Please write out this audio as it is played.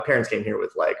My parents came here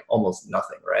with like almost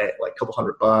nothing, right? Like a couple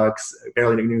 $100,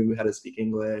 barely knew how to speak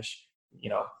English.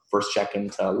 First check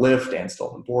into Lyft and still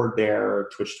on board there,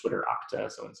 Twitch, Twitter,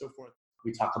 Okta, so on and so forth.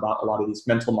 We talk about a lot of these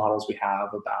mental models we have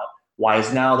about why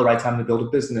is now the right time to build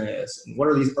a business, and what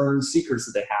are these earned secrets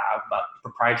that they have about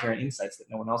proprietary insights that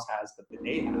no one else has, but that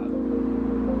they have.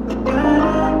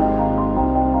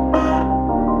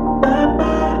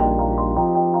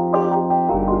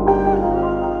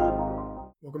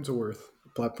 Welcome to Worth, a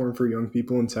platform for young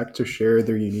people in tech to share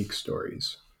their unique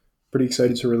stories. Pretty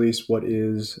excited to release what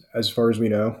is, as far as we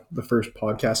know, the first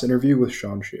podcast interview with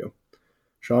Sean Shu.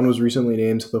 Sean was recently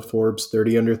named to the Forbes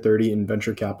 30 Under 30 in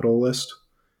venture capital list,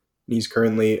 and he's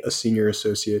currently a senior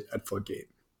associate at Floodgate.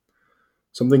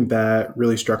 Something that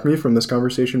really struck me from this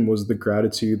conversation was the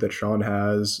gratitude that Sean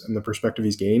has and the perspective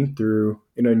he's gained through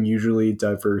an unusually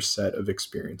diverse set of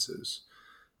experiences.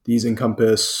 These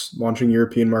encompass launching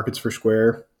European markets for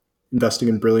Square, investing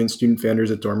in brilliant student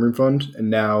founders at Dorm Room Fund, and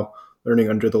now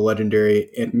learning under the legendary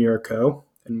Ant Mira Co.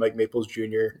 and Mike Maples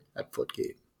Jr. at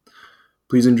Floodgate.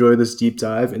 Please enjoy this deep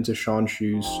dive into Sean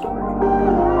Shu's story.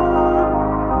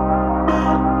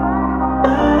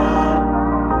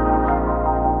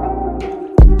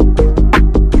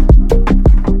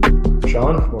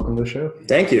 Sean, welcome to the show.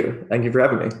 Thank you. Thank you for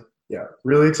having me. Yeah,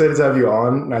 really excited to have you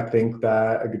on. And I think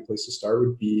that a good place to start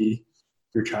would be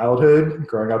your childhood,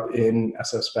 growing up in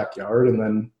SF's backyard, and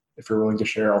then if you're willing to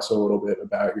share also a little bit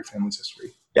about your family's history.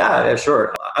 Yeah,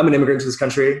 sure. I'm an immigrant to this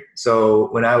country. So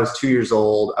when I was 2 years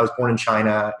old, I was born in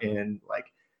China in like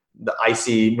the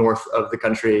icy north of the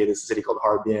country. This is a city called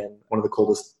Harbin, one of the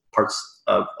coldest parts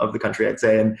of the country, I'd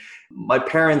say. And my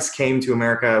parents came to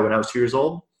America when I was 2 years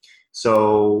old.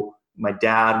 So my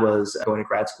dad was going to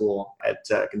grad school at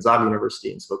Gonzaga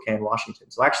University in Spokane,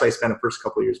 Washington. So actually I spent the first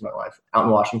couple of years of my life out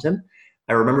in Washington.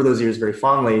 I remember those years very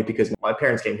fondly because my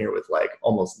parents came here with like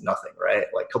almost nothing, right?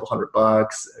 Like a couple $100,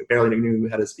 barely knew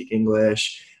how to speak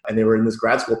English. And they were in this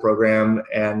grad school program,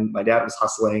 and my dad was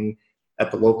hustling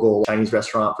at the local Chinese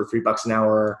restaurant for $3 an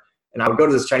hour. And I would go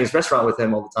to this Chinese restaurant with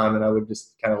him all the time, and I would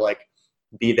just kind of like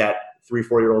be that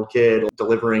 3-4-year-old kid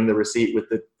delivering the receipt with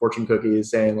the fortune cookies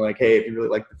saying like, hey, if you really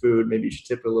like the food, maybe you should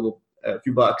tip a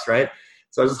few bucks, right?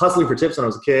 So I was just hustling for tips when I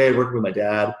was a kid, working with my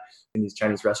dad in these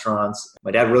Chinese restaurants.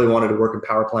 My dad really wanted to work in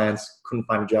power plants, couldn't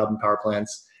find a job in power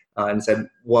plants, and said,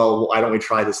 well, why don't we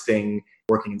try this thing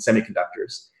working in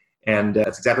semiconductors? And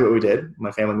that's exactly what we did.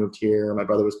 My family moved here. My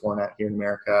brother was born out here in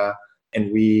America,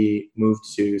 and we moved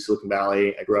to Silicon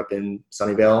Valley. I grew up in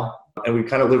Sunnyvale, and we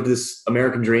kind of lived this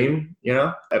American dream,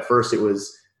 At first, it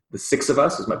was the six of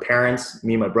us. It was my parents,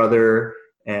 me, my brother,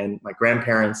 and my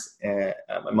grandparents, and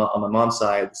on my mom's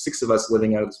side, 6 of us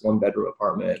living out of this 1-bedroom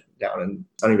apartment down in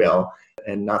Sunnyvale,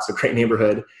 and not so great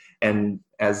neighborhood. And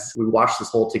as we watched this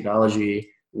whole technology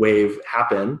wave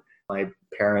happen, my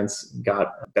parents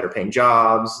got better paying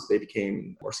jobs. They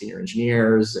became more senior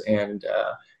engineers, and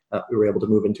we were able to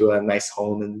move into a nice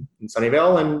home in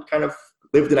Sunnyvale and kind of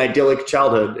lived an idyllic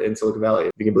childhood in Silicon Valley,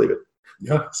 if you can believe it.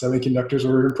 Yeah, semiconductors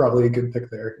were probably a good pick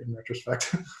there in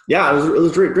retrospect. Yeah, it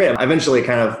was great. I eventually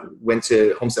kind of went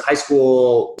to Homestead High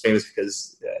School, famous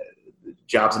because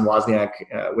Jobs and Wozniak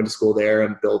went to school there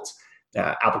and built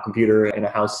Apple Computer in a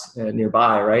house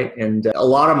nearby, right? And a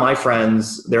lot of my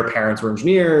friends, their parents were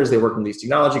engineers. They worked in these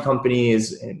technology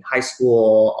companies in high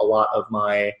school. A lot of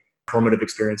my formative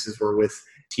experiences were with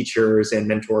teachers and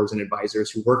mentors and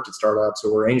advisors who worked at startups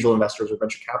or were angel investors or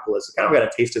venture capitalists. I kind of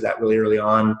got a taste of that really early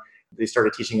on. They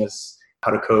started teaching us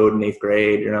how to code in 8th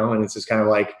grade, and it's just kind of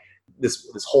like this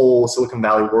whole Silicon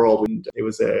Valley world. And it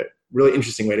was a really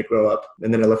interesting way to grow up.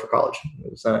 And then I left for college.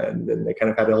 And then they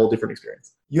kind of had a whole different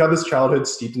experience. You had this childhood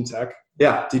steeped in tech.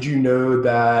 Yeah. Did you know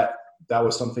that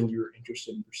was something you were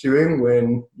interested in pursuing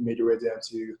when you made your way down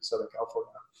to Southern California?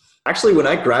 Actually, when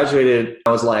I graduated,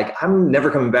 I was like, I'm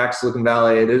never coming back to Silicon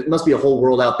Valley. There must be a whole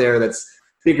world out there that's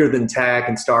bigger than tech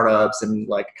and startups, and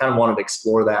like kind of wanted to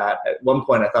explore that. At one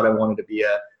point, I thought I wanted to be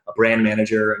a brand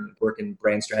manager and work in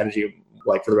brand strategy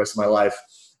like for the rest of my life.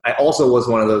 I also was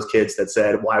one of those kids that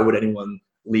said, why would anyone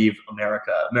leave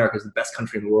America? America is the best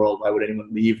country in the world. Why would anyone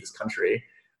leave this country?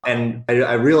 And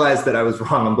I realized that I was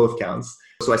wrong on both counts.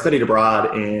 So I studied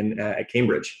abroad at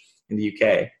Cambridge in the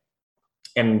UK,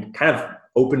 and kind of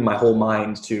opened my whole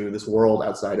mind to this world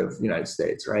outside of the United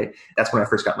States, right? That's when I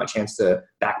first got my chance to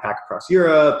backpack across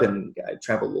Europe, and I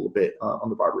traveled a little bit on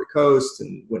the Barbary Coast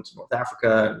and went to North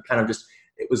Africa, and kind of just,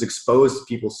 it was exposed to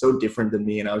people so different than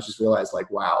me. And I was just realized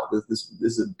like, wow, this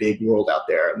is a big world out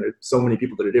there. And there's so many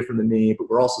people that are different than me, but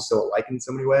we're also so alike in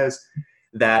so many ways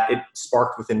that it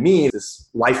sparked within me this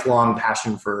lifelong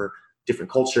passion for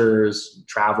different cultures,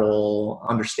 travel,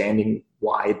 understanding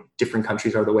why different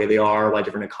countries are the way they are, why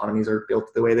different economies are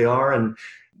built the way they are, and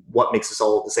what makes us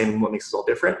all the same and what makes us all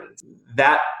different.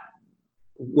 That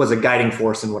was a guiding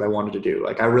force in what I wanted to do.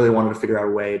 Like, I really wanted to figure out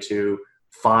a way to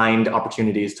find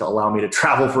opportunities to allow me to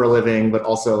travel for a living, but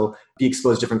also be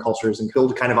exposed to different cultures and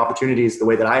build kind of opportunities the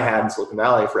way that I had in Silicon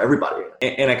Valley for everybody.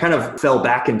 And I kind of fell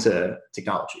back into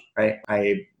technology, right?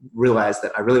 I realized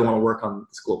that I really want to work on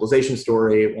this globalization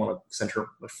story, want to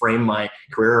frame my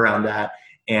career around that.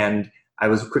 And I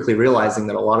was quickly realizing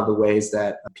that a lot of the ways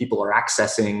that people are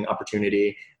accessing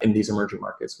opportunity in these emerging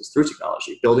markets was through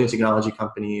technology, building technology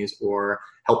companies or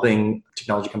helping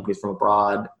technology companies from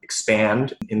abroad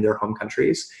expand in their home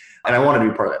countries. And I wanted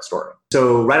to be part of that story.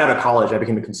 So right out of college, I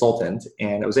became a consultant,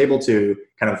 and I was able to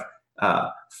kind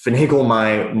of finagle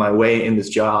my way in this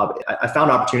job. I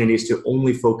found opportunities to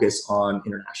only focus on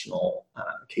international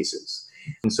cases.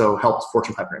 And so helped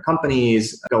Fortune 500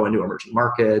 companies go into emerging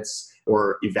markets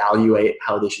or evaluate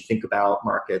how they should think about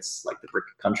markets like the BRIC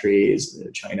countries,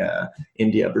 China,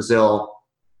 India, Brazil,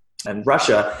 and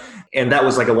Russia. And that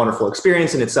was like a wonderful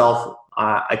experience in itself.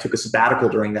 I took a sabbatical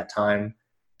during that time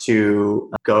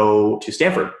to go to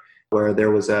Stanford, where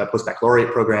there was a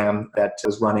post-baccalaureate program that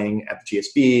was running at the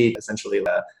GSB, essentially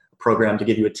a program to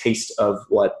give you a taste of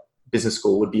what business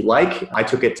school would be like. I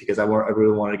took it because I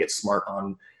really wanted to get smart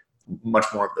on much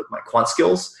more of my quant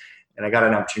skills, and I got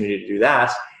an opportunity to do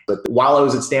that. But while I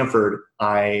was at Stanford,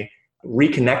 I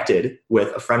reconnected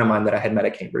with a friend of mine that I had met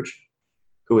at Cambridge,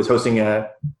 who was hosting a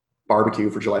barbecue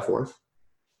for July 4th.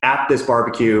 At this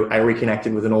barbecue, I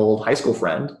reconnected with an old high school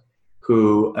friend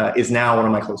who is now one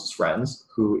of my closest friends,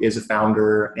 who is a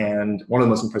founder and one of the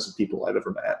most impressive people I've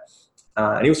ever met.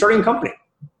 And he was starting a company,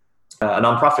 a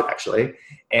nonprofit actually.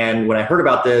 And when I heard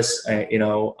about this, I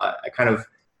kind of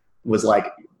was like,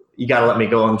 you got to let me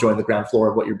go and join the ground floor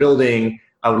of what you're building.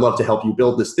 I would love to help you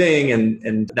build this thing.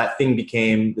 And that thing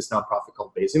became this nonprofit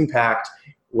called Baze Impact,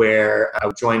 where I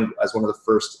joined as one of the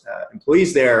first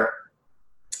employees there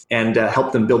and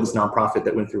helped them build this nonprofit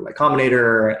that went through Y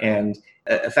Combinator. And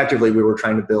effectively, we were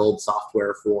trying to build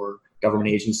software for government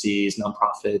agencies,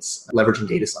 nonprofits, leveraging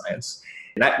data science.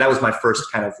 And that was my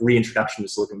first kind of reintroduction to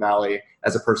Silicon Valley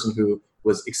as a person who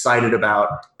was excited about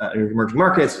emerging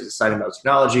markets, was excited about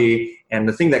technology. And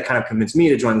the thing that kind of convinced me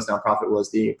to join this nonprofit was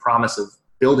the promise of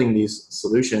building these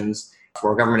solutions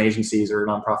for government agencies or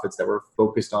nonprofits that were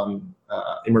focused on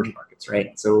emerging markets,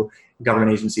 right? So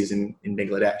government agencies in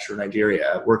Bangladesh or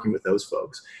Nigeria, working with those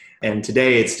folks. And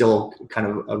today it's still kind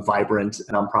of a vibrant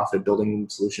nonprofit building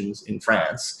solutions in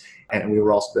France. And we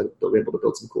were also able to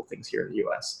build some cool things here in the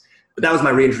US. But that was my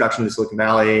reintroduction to Silicon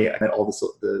Valley. I met all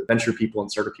the venture people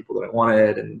and startup people that I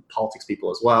wanted, and politics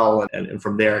people as well. And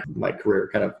from there, my career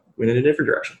kind of went in a different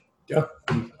direction. Yeah,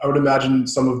 I would imagine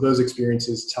some of those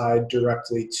experiences tied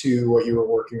directly to what you were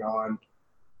working on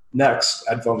next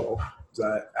at Vungle. Is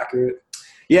that accurate?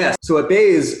 Yeah. So at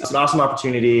Baze, it's an awesome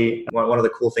opportunity. One of the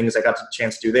cool things I got the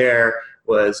chance to do there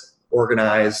was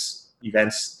organize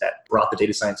events that brought the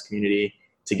data science community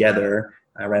together.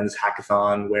 I ran this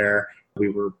hackathon where we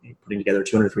were putting together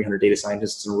 200, 300 data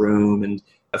scientists in a room and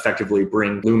effectively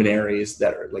bring luminaries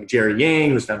that are like Jerry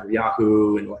Yang, who's founder of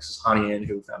Yahoo, and Alexis Ohanian,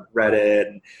 who founded Reddit,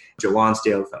 and Joe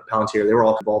Lonsdale, who founded Palantir. They were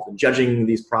all involved in judging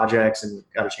these projects and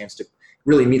got a chance to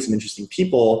really meet some interesting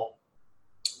people.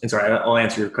 And sorry, I'll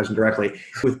answer your question directly.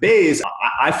 With Baze,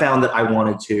 I found that I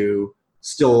wanted to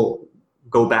still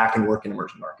go back and work in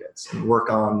emerging markets and work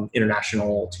on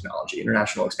international technology,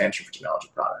 international expansion for technology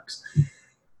products.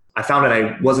 I found that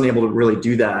I wasn't able to really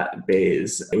do that at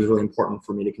Baze. It was really important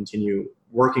for me to continue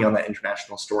working on that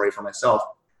international story for myself,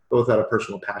 both out of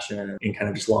personal passion and kind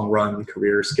of just long run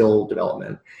career skill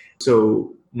development.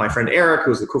 So my friend Eric,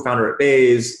 who was the co-founder at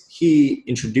Baze, he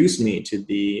introduced me to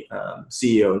the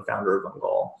CEO and founder of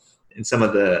Vungle and some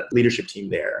of the leadership team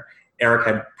there. Eric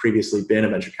had previously been a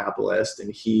venture capitalist,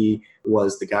 and he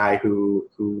was the guy who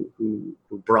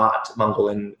brought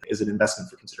Vungle in as an investment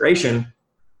for consideration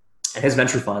at his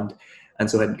venture fund, and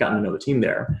so had gotten to know the team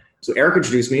there. So Eric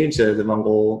introduced me to the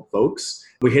Vungle folks.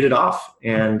 We hit it off,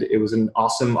 and it was an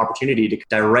awesome opportunity to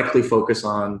directly focus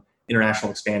on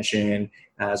international expansion,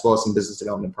 as well as some business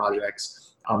development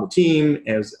projects on the team.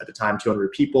 It was at the time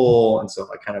 200 people, and so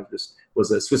I kind of just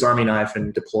was a Swiss Army knife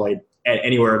and deployed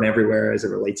anywhere and everywhere as it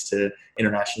relates to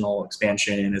international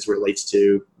expansion, as it relates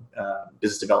to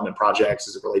business development projects,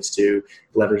 as it relates to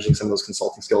leveraging some of those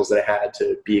consulting skills that I had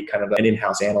to be kind of an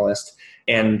in-house analyst,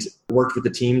 and worked with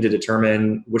the team to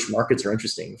determine which markets are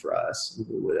interesting for us.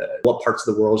 What parts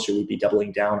of the world should we be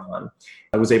doubling down on?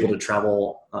 I was able to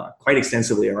travel quite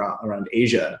extensively around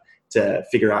Asia to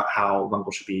figure out how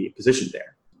Vungle should be positioned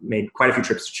there. made quite a few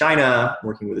trips to China,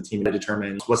 working with a team to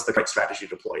determine what's the right strategy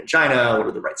to deploy in China, what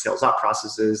are the right sales op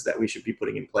processes that we should be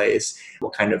putting in place,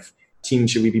 what kind of team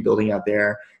should we be building out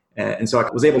there. And so I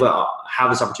was able to have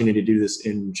this opportunity to do this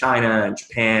in China, in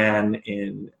Japan,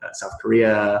 in South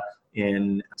Korea,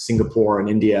 in Singapore and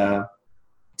India,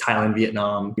 Thailand,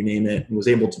 Vietnam, you name it, and was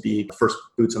able to be the first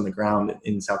boots on the ground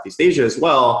in Southeast Asia as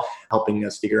well, helping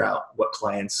us figure out what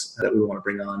clients that we want to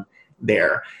bring on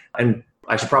there. And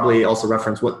I should probably also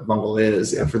reference what Vungle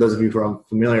is. And for those of you who are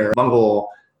unfamiliar, Vungle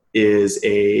is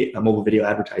a mobile video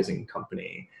advertising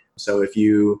company. So if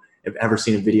you have ever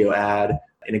seen a video ad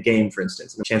in a game, for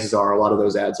instance, chances are a lot of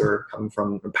those ads are coming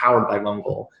from powered by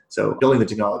Vungle. So building the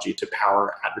technology to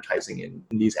power advertising in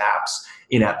these apps,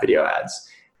 in-app video ads,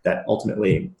 that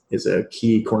ultimately is a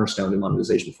key cornerstone in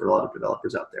monetization for a lot of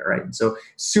developers out there, right? And so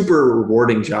super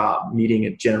rewarding job meeting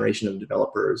a generation of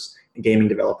developers, gaming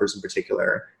developers in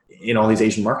particular, in all these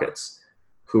Asian markets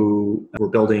who were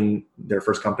building their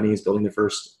first companies, building their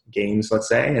first games, let's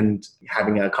say, and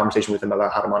having a conversation with them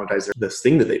about how to monetize this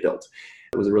thing that they built.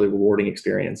 It was a really rewarding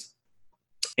experience.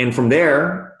 And from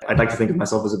there, I'd like to think of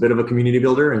myself as a bit of a community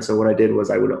builder. And so what I did was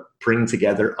I would bring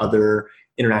together other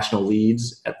international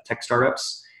leads at tech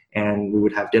startups, and we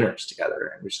would have dinners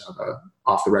together, and we just have a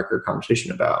off-the-record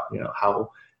conversation about,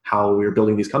 how we were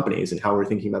building these companies and how we're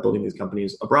thinking about building these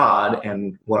companies abroad,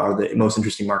 and what are the most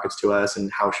interesting markets to us,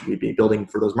 and how should we be building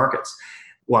for those markets.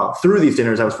 Well, through these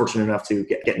dinners, I was fortunate enough to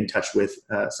get in touch with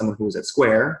someone who was at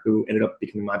Square, who ended up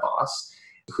becoming my boss,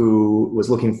 who was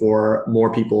looking for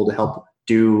more people to help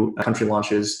do country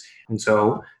launches. And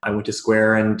so I went to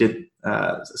Square and did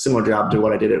a similar job to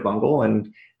what I did at Vungle,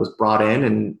 and was brought in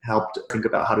and helped think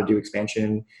about how to do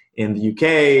expansion in the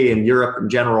UK and Europe in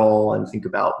general, and think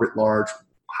about writ large,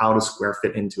 how does Square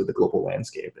fit into the global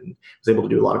landscape, and was able to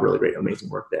do a lot of really great, amazing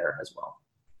work there as well.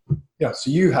 Yeah, so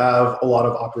you have a lot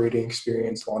of operating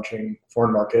experience launching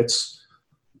foreign markets.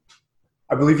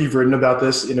 I believe you've written about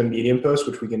this in a Medium post,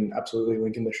 which we can absolutely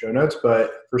link in the show notes.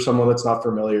 But for someone that's not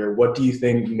familiar, what do you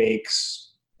think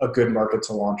makes a good market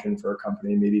to launch in for a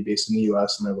company, maybe based in the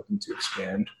US, and they're looking to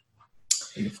expand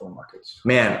into foreign markets?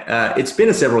 Man, it's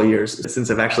been several years since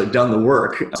I've actually done the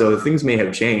work, so things may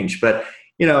have changed. But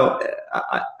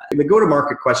the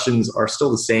go-to-market questions are still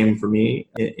the same for me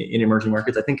in emerging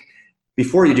markets. I think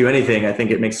before you do anything, I think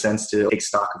it makes sense to take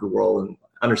stock of the world and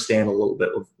understand a little bit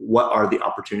of what are the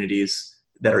opportunities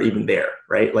that are even there,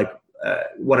 right? Like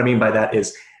what I mean by that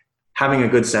is having a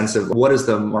good sense of what is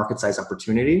the market size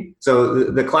opportunity. So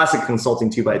the classic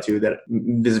consulting 2x2 that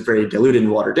is very diluted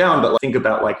and watered down, but think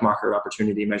about like market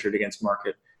opportunity measured against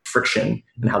market friction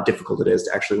and how difficult it is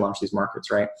to actually launch these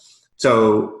markets, right?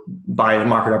 So by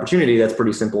market opportunity, that's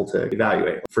pretty simple to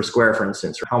evaluate. For Square, for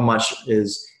instance, how much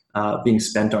is being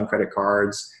spent on credit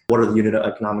cards? What are the unit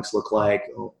economics look like?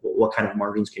 What kind of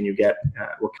margins can you get?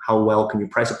 How well can you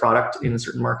price a product in a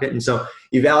certain market? And so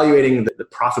evaluating the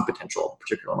profit potential of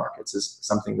particular markets is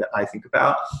something that I think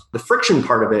about. The friction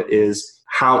part of it is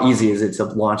how easy is it to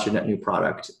launch a net new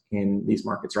product in these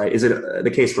markets, right? Is it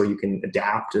the case where you can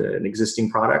adapt an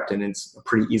existing product and it's a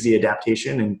pretty easy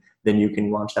adaptation and then you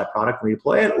can launch that product and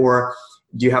redeploy it? Or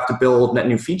do you have to build net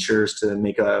new features to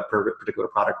make a particular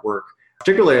product work,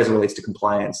 particularly as it relates to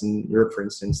compliance in Europe, for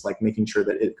instance, like making sure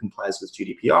that it complies with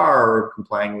GDPR or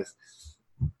complying with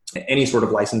any sort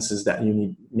of licenses that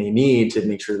you may need to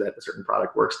make sure that a certain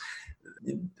product works?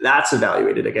 That's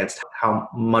evaluated against how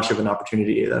much of an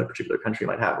opportunity that a particular country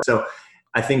might have. So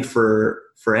I think for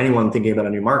anyone thinking about a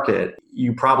new market,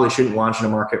 you probably shouldn't launch in a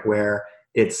market where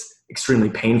it's extremely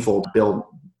painful to build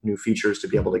new features to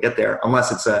be able to get there,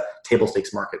 unless it's a table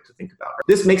stakes market to think about.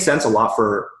 This makes sense a lot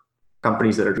for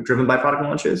companies that are driven by product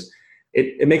launches.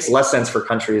 It makes less sense for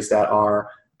countries that are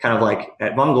kind of like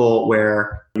at Vungle,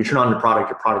 where you turn on your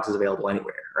product is available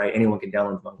anywhere, right? Anyone can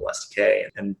download the Vungle SDK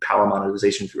and power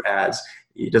monetization through ads.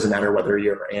 It doesn't matter whether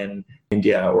you're in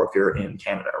India or if you're in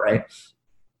Canada, right?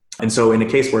 And so in a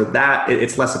case where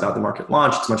it's less about the market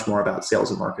launch, it's much more about sales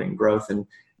and marketing growth, and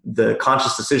the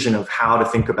conscious decision of how to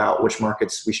think about which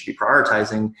markets we should be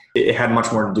prioritizing. It had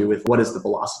much more to do with what is the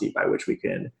velocity by which we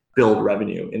can build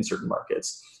revenue in certain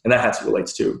markets. And that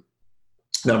relates to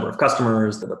the number of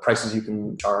customers, the prices you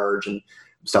can charge, and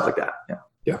stuff like that.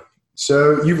 Yeah.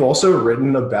 So you've also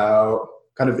written about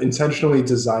kind of intentionally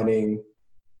designing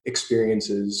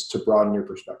experiences to broaden your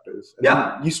perspective.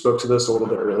 And you spoke to this a little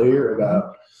bit earlier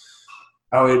about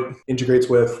how it integrates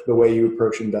with the way you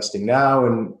approach investing now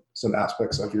and some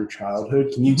aspects of your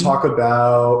childhood. Can you talk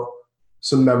about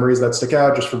some memories that stick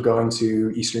out just from going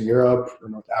to Eastern Europe or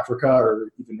North Africa or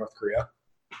even North Korea?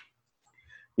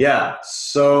 Yeah.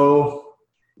 So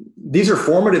these are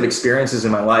formative experiences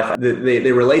in my life.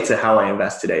 They relate to how I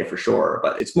invest today for sure,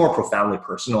 but it's more profoundly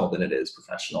personal than it is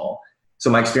professional. So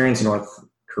my experience in North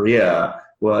Korea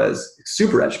was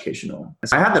super educational.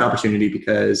 I had that opportunity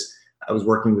because I was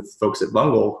working with folks at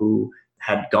Bungle who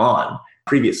had gone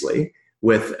previously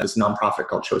with this nonprofit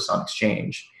called Chosun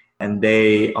Exchange. And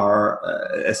they are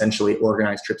essentially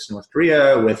organized trips to North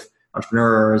Korea with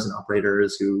entrepreneurs and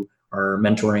operators who are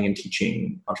mentoring and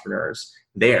teaching entrepreneurs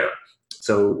there.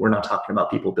 So we're not talking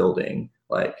about people building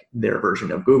like their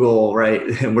version of Google, right?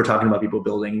 And we're talking about people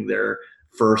building their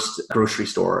first grocery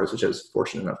stores, which I was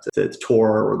fortunate enough to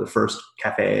tour, or the first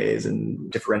cafes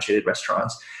and differentiated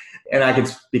restaurants. And I could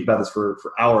speak about this for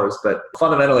hours, but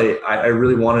fundamentally, I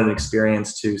really wanted an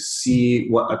experience to see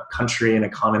what a country and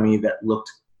economy that looked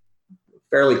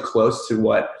fairly close to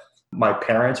what my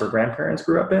parents or grandparents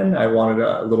grew up in. I wanted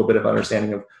a little bit of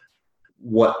understanding of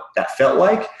what that felt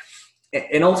like.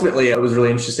 And ultimately, it was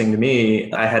really interesting to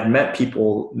me. I had met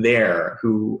people there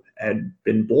who had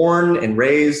been born and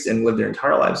raised and lived their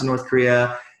entire lives in North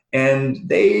Korea, and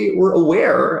they were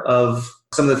aware of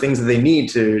some of the things that they need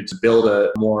to build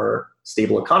a more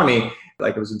stable economy.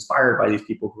 Like, I was inspired by these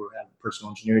people who had personal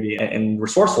ingenuity and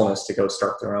resourcefulness to go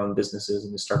start their own businesses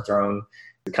and to start their own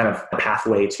kind of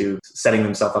pathway to setting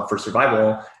themselves up for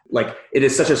survival. Like, it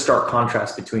is such a stark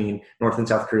contrast between North and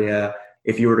South Korea.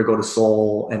 If you were to go to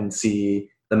Seoul and see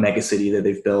the mega city that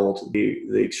they've built,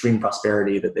 the extreme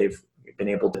prosperity that they've been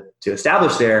able to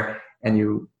establish there, and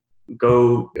you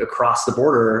go across the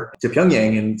border to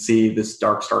Pyongyang and see this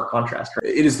stark contrast.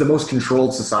 It is the most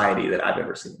controlled society that I've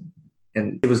ever seen.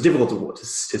 And it was difficult to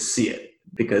see it,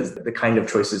 because the kind of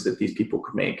choices that these people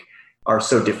could make are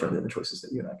so different than the choices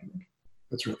that you and I can make.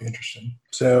 That's really interesting.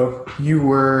 So you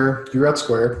were at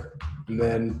Square, and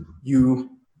then you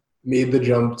made the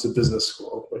jump to business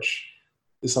school, which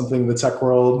is something the tech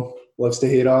world loves to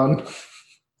hate on.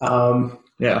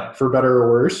 Yeah. For better or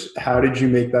worse. How did you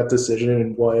make that decision,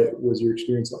 and what was your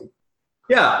experience like?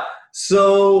 Yeah.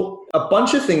 So a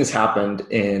bunch of things happened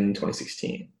in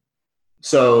 2016.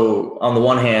 So on the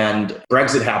one hand,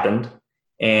 Brexit happened,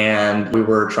 and we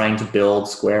were trying to build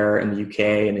Square in the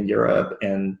UK and in Europe,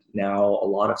 and now a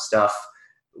lot of stuff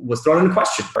was thrown into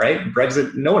question, right?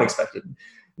 Brexit, no one expected.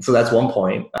 So that's one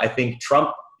point. I think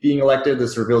Trump being elected,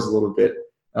 this reveals a little bit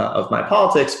of my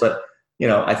politics, but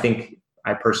I think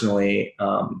I personally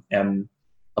am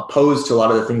opposed to a lot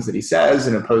of the things that he says,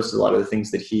 and opposed to a lot of the things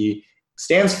that he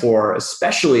stands for,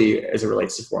 especially as it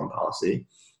relates to foreign policy.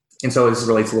 And so this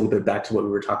relates a little bit back to what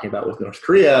we were talking about with North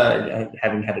Korea,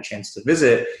 having had a chance to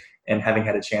visit and having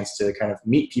had a chance to kind of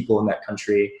meet people in that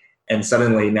country. And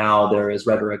suddenly now there is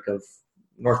rhetoric of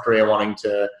North Korea wanting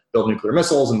to build nuclear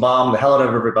missiles and bomb the hell out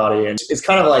of everybody. And it's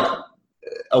kind of like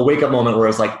a wake-up moment where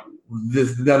it's like,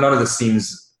 none of this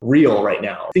seems real right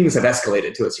now. Things have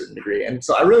escalated to a certain degree. And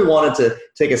so I really wanted to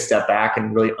take a step back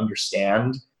and really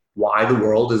understand why the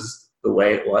world is the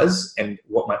way it was and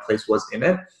what my place was in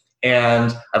it.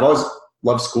 And I've always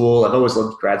loved school. I've always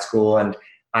loved grad school. And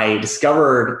I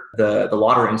discovered the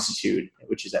Lauder Institute,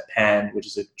 which is at Penn, which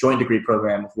is a joint degree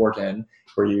program with Wharton,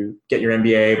 where you get your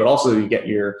MBA, but also you get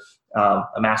your a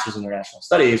master's in international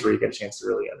studies, where you get a chance to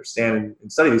really understand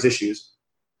and study these issues.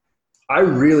 I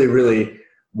really, really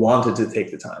wanted to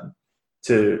take the time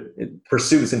to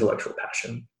pursue this intellectual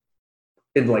passion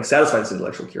and like satisfy this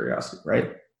intellectual curiosity,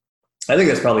 right? I think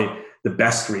that's probably the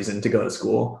best reason to go to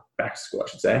school, back to school, I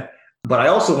should say. But I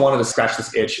also wanted to scratch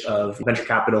this itch of venture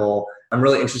capital. I'm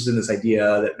really interested in this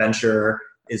idea that venture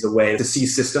is a way to see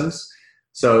systems.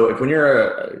 So if when you're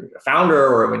a founder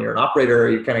or when you're an operator,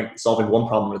 you're kind of solving one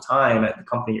problem at a time at the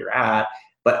company you're at.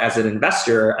 But as an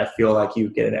investor, I feel like you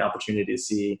get an opportunity to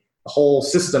see the whole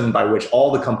system by which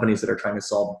all the companies that are trying to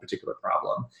solve a particular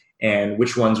problem and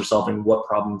which ones are solving what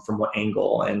problem from what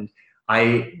angle. And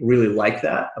I really like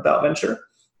that about venture.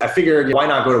 I figured, why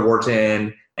not go to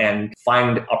Wharton and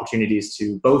find opportunities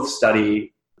to both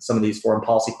study some of these foreign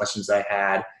policy questions that I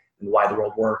had and why the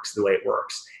world works the way it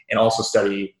works, and also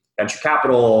study venture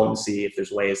capital and see if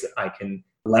there's ways that I can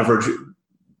leverage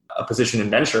a position in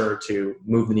venture to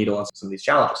move the needle on some of these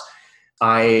challenges.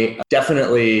 I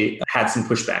definitely had some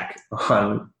pushback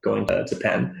on going to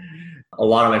Penn. A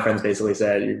lot of my friends basically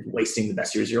said, you're wasting the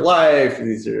best years of your life.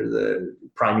 These are the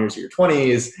prime years of your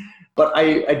 20s. But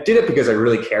I did it because I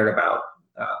really cared about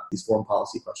these foreign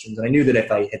policy questions. And I knew that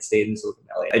if I had stayed in Silicon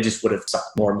Valley, I just would have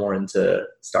sucked more and more into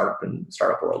startup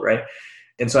world, right?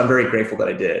 And so I'm very grateful that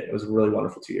I did. It was a really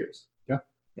wonderful 2 years. Yeah.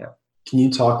 Can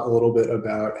you talk a little bit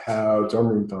about how Dorm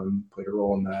Room Fund played a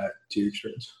role in that to your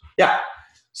experience? Yeah.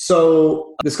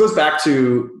 So this goes back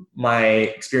to my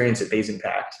experience at Bays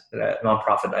Impact, that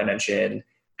nonprofit that I mentioned.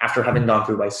 after having gone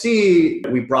through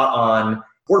YC, we brought on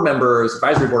board members,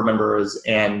 advisory board members,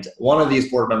 and one of these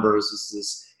board members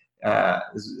is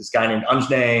this guy named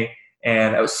Anjane,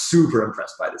 and I was super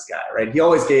impressed by this guy, right? He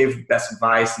always gave best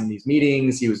advice in these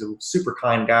meetings. He was a super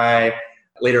kind guy.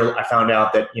 Later, I found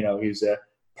out that, he was a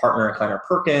partner at Kleiner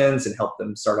Perkins and helped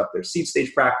them start up their seed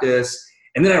stage practice.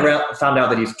 And then I found out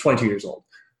that he's 22 years old.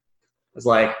 I was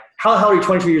like, how the hell are you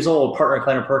 22 years old, partner at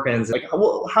Kleiner Perkins? Like,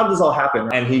 how did this all happen?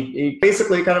 And he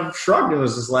basically kind of shrugged and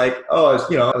was just like, oh,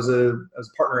 I was a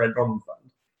partner at Dorman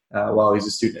Fund while he was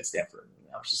a student at Stanford.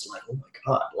 And I was just like, oh my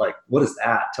God, like, what is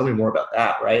that? Tell me more about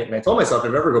that, right? And I told myself,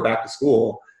 if I ever go back to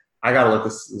school, I got to look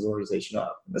this organization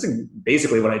up. And that's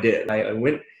basically what I did. I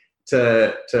went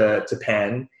to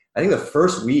Penn. I think the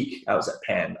first week I was at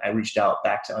Penn, I reached out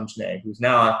back to Anjane, who's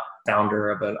now a founder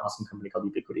of an awesome company called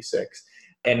Ubiquity 6.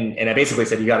 And I basically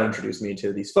said, you got to introduce me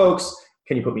to these folks.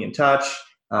 Can you put me in touch?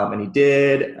 And he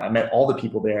did. I met all the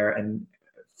people there. And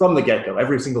from the get-go,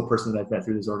 every single person that I've met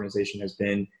through this organization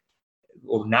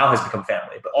now has become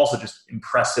family, but also just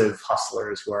impressive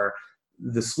hustlers who are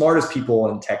the smartest people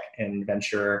in tech and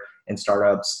venture and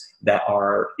startups that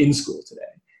are in school today.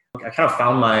 I kind of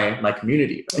found my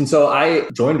community. And so I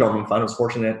joined Dorman Fund. I was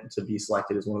fortunate to be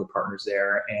selected as one of the partners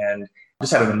there and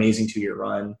just had an amazing 2-year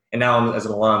run. And now as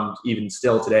an alum, even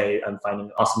still today, I'm finding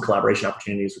awesome collaboration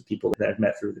opportunities with people that I've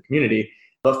met through the community.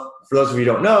 But for those of you who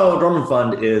don't know, Dorman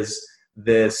Fund is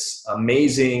this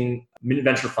amazing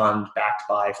venture fund backed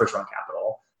by First Round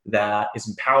Capital that is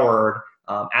empowered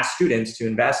as students to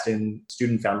invest in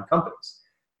student-founded companies.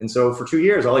 And so for 2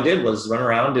 years, all I did was run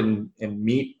around and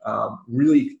meet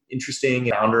really interesting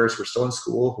founders who are still in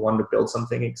school, who wanted to build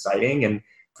something exciting. And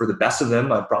for the best of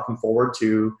them, I brought them forward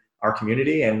to our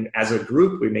community. And as a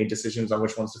group, we made decisions on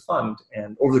which ones to fund.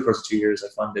 And over the course of 2 years, I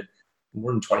funded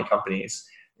more than 20 companies,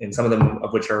 and some of them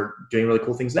of which are doing really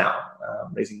cool things now,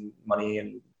 raising money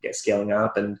and scaling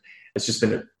up. And it's just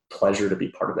been a pleasure to be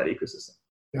part of that ecosystem.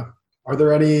 Yeah. Are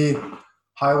there any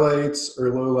highlights or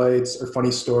lowlights or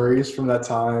funny stories from that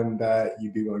time that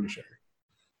you'd be willing to share?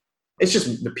 It's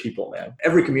just the people, man.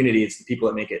 Every community, it's the people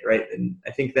that make it, right? And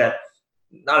I think that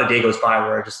not a day goes by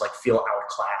where I just like feel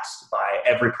outclassed by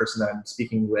every person that I'm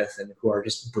speaking with and who are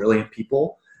just brilliant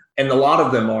people. And a lot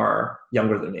of them are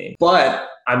younger than me. But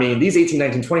I mean, these 18,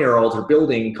 19, 20-year-olds are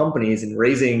building companies and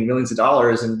raising millions of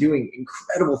dollars and doing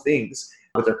incredible things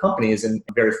with their companies. And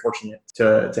I'm very fortunate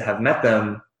to have met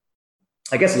them.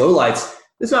 I guess lowlights,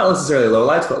 it's not necessarily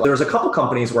lowlights, but there was a couple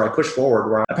companies where I pushed forward,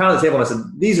 where I pounded the table and I said,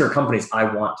 these are companies I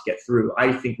want to get through.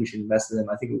 I think we should invest in them.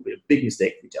 I think it would be a big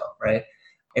mistake if we don't, right?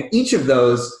 And each of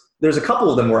those, there's a couple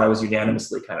of them where I was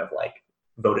unanimously kind of like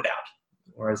voted out.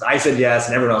 Whereas I said yes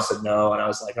and everyone else said no. And I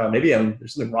was like, oh, maybe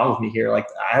there's something wrong with me here. Like,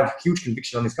 I have huge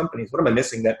conviction on these companies. What am I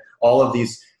missing that all of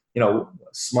these,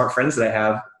 smart friends that I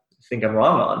have think I'm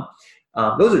wrong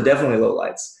on? Those are definitely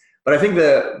lowlights. But I think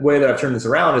the way that I've turned this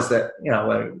around is that,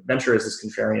 venture is this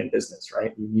contrarian business,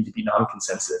 right? You need to be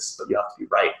non-consensus, but you have to be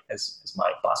right, as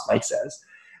my boss Mike says.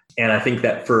 And I think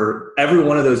that for every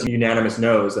one of those unanimous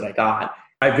no's that I got,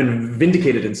 I've been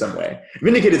vindicated in some way.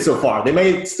 Vindicated so far. They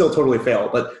may still totally fail,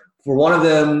 but for one of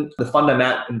them, the fund I'm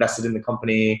at invested in the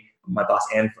company. My boss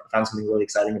Ann found something really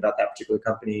exciting about that particular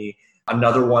company.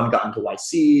 Another one got into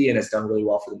YC and has done really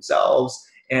well for themselves.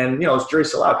 And, it's jury's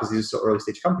still out because these are still early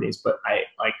stage companies, but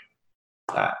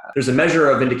there's a measure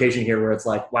of vindication here where it's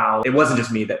like, wow, it wasn't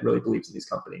just me that really believes in these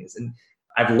companies. And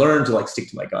I've learned to stick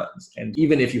to my guns. And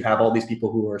even if you have all these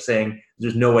people who are saying,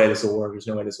 there's no way this will work, there's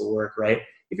no way this will work, right?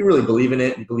 If you really believe in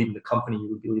it, you believe in the company,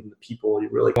 you believe in the people, you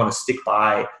really want to stick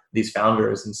by these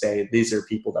founders and say, these are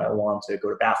people that I want to go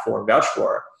to bat for and vouch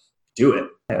for, do it.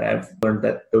 And I've learned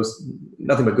that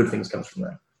nothing but good things comes from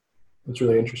that. That's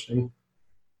really interesting.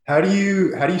 How do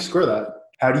you score that?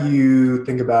 How do you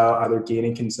think about either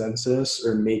gaining consensus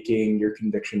or making your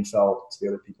conviction felt to the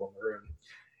other people in the room?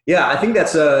 Yeah, I think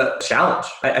that's a challenge.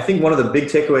 I think one of the big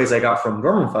takeaways I got from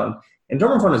Dorman Fund, and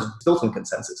Dorman Fund is built on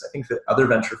consensus. I think that other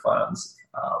venture funds,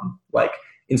 like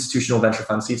institutional venture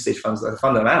funds, seed stage funds, the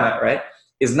fund that I'm at, right,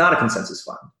 is not a consensus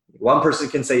fund. One person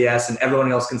can say yes and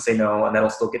everyone else can say no, and that'll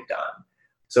still get done.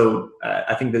 So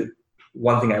I think that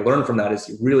one thing I learned from that is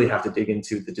you really have to dig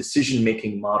into the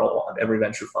decision-making model of every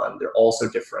venture fund. They're all so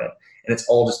different, and it's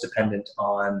all just dependent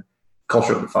on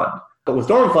culture of the fund. But with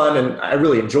Dorman Fund, and I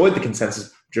really enjoyed the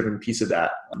consensus-driven piece of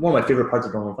that, one of my favorite parts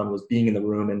of Dorman Fund was being in the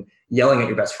room and yelling at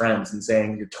your best friends and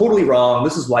saying, you're totally wrong,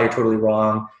 this is why you're totally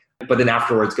wrong, but then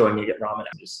afterwards going to get ramen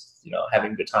and just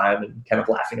having a good time and kind of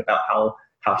laughing about how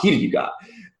heated you got.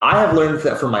 I have learned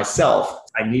that for myself,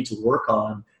 I need to work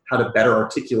on how to better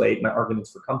articulate my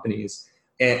arguments for companies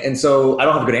And so I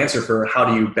don't have a good answer for how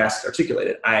do you best articulate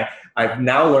it. I've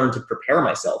now learned to prepare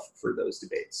myself for those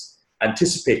debates,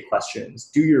 anticipate questions,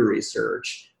 do your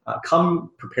research,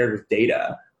 come prepared with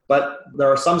data. But there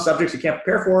are some subjects you can't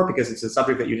prepare for because it's a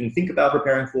subject that you didn't think about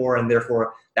preparing for. And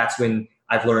therefore, that's when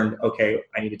I've learned, okay,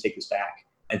 I need to take this back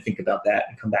and think about that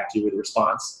and come back to you with a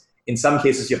response. In some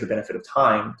cases, you have the benefit of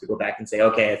time to go back and say,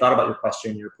 okay, I thought about your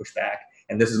question, your pushback,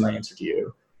 and this is my answer to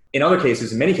you. In other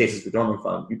cases, in many cases with Dormant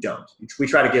Fund, you don't. We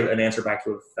try to give an answer back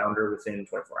to a founder within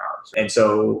 24 hours. And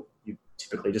so you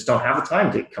typically just don't have the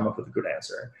time to come up with a good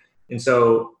answer. And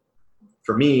so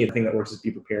for me, the thing that works is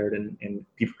be prepared and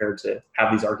be prepared to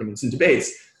have these arguments and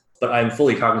debates. But I'm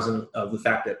fully cognizant of the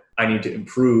fact that I need to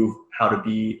improve how to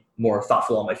be more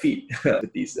thoughtful on my feet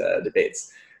with these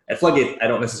debates. At Floodgate, I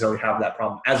don't necessarily have that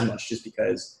problem as much just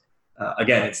because,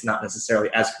 again, it's not necessarily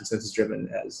as consensus-driven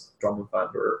as Dormant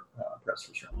Fund or Press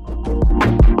for Sure.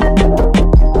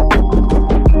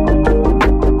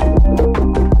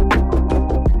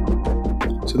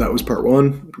 So that was part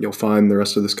 1. You'll find the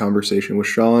rest of this conversation with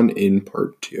Sean in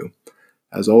part 2.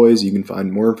 As always, you can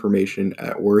find more information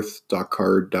at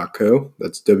worth.card.co.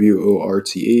 That's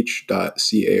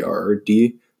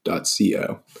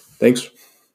worth.card.co. Thanks.